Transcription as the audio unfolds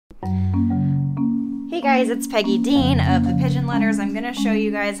Hey guys, it's Peggy Dean of the Pigeon Letters. I'm going to show you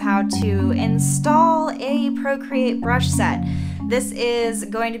guys how to install a Procreate brush set. This is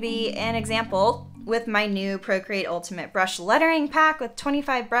going to be an example with my new Procreate Ultimate Brush Lettering Pack with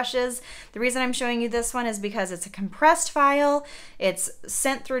 25 brushes. The reason I'm showing you this one is because it's a compressed file. It's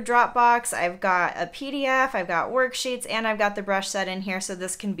sent through Dropbox. I've got a PDF, I've got worksheets, and I've got the brush set in here, so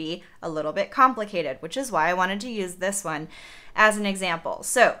this can be a little bit complicated, which is why I wanted to use this one as an example.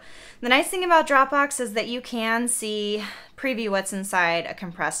 So the nice thing about Dropbox is that you can preview what's inside a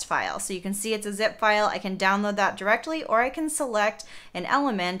compressed file. So you can see it's a zip file. I can download that directly, or I can select an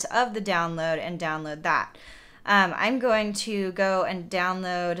element of the download and download that. I'm going to go and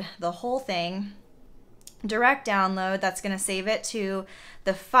download the whole thing, direct download. That's going to save it to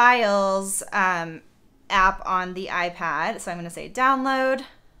the Files app on the iPad. So I'm going to say download.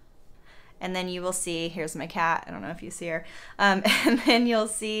 And then you will see, here's my cat, I don't know if you see her, and then you'll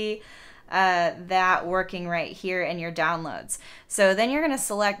see that working right here in your downloads. So then you're going to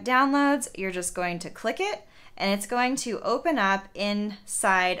select downloads, you're just going to click it, and it's going to open up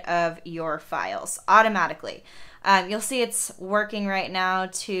inside of your files automatically. You'll see it's working right now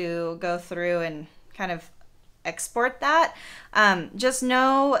to go through and kind of export that. Just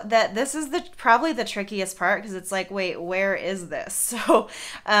know that this is probably the trickiest part, because it's like, wait, where is this? So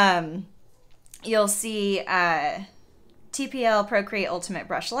you'll see TPL Procreate Ultimate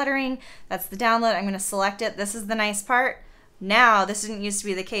Brush Lettering. That's the download. I'm going to select it. This is the nice part. Now, this didn't used to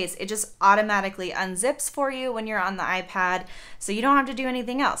be the case. It just automatically unzips for you when you're on the iPad, so you don't have to do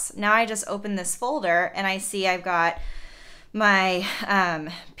anything else. Now I just open this folder and I see I've got my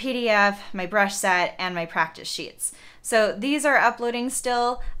PDF, my brush set, and my practice sheets. So these are uploading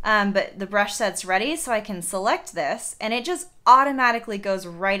still, but the brush set's ready, so I can select this and it just automatically goes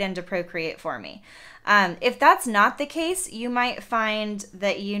right into Procreate for me. If that's not the case, you might find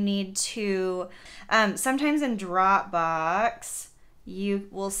that you need to, sometimes in Dropbox, you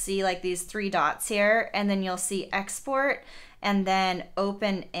will see like these 3 dots here, and then you'll see export and then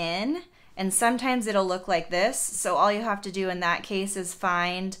open in. And sometimes it'll look like this. So all you have to do in that case is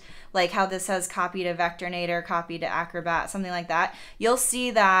find, like how this says copy to Vectorinator, copy to Acrobat, something like that. You'll see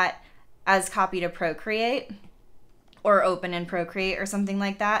that as copy to Procreate or open in Procreate or something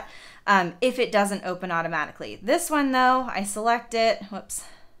like that, if it doesn't open automatically. This one though, I select it,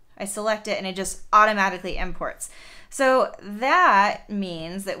 I select it and it just automatically imports. So that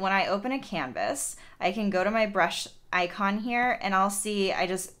means that when I open a canvas, I can go to my brush icon here and I'll see I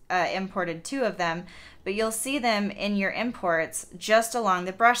just imported 2 of them, but you'll see them in your imports just along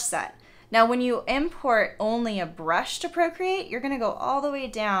the brush set. Now when you import only a brush to Procreate, you're going to go all the way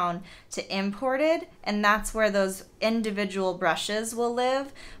down to imported, and that's where those individual brushes will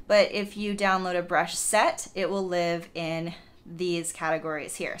live. But if you download a brush set, it will live in these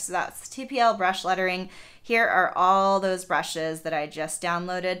categories here. So that's TPL brush lettering. Here are all those brushes that I just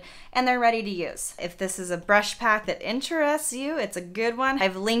downloaded, and they're ready to use. If this is a brush pack that interests you, it's a good one.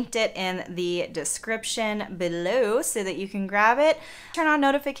 I've linked it in the description below so that you can grab it. Turn on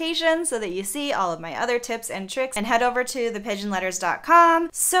notifications so that you see all of my other tips and tricks, and head over to thepigeonletters.com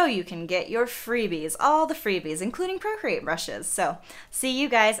so you can get your freebies, all the freebies, including Procreate brushes. So see you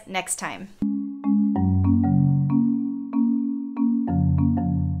guys next time.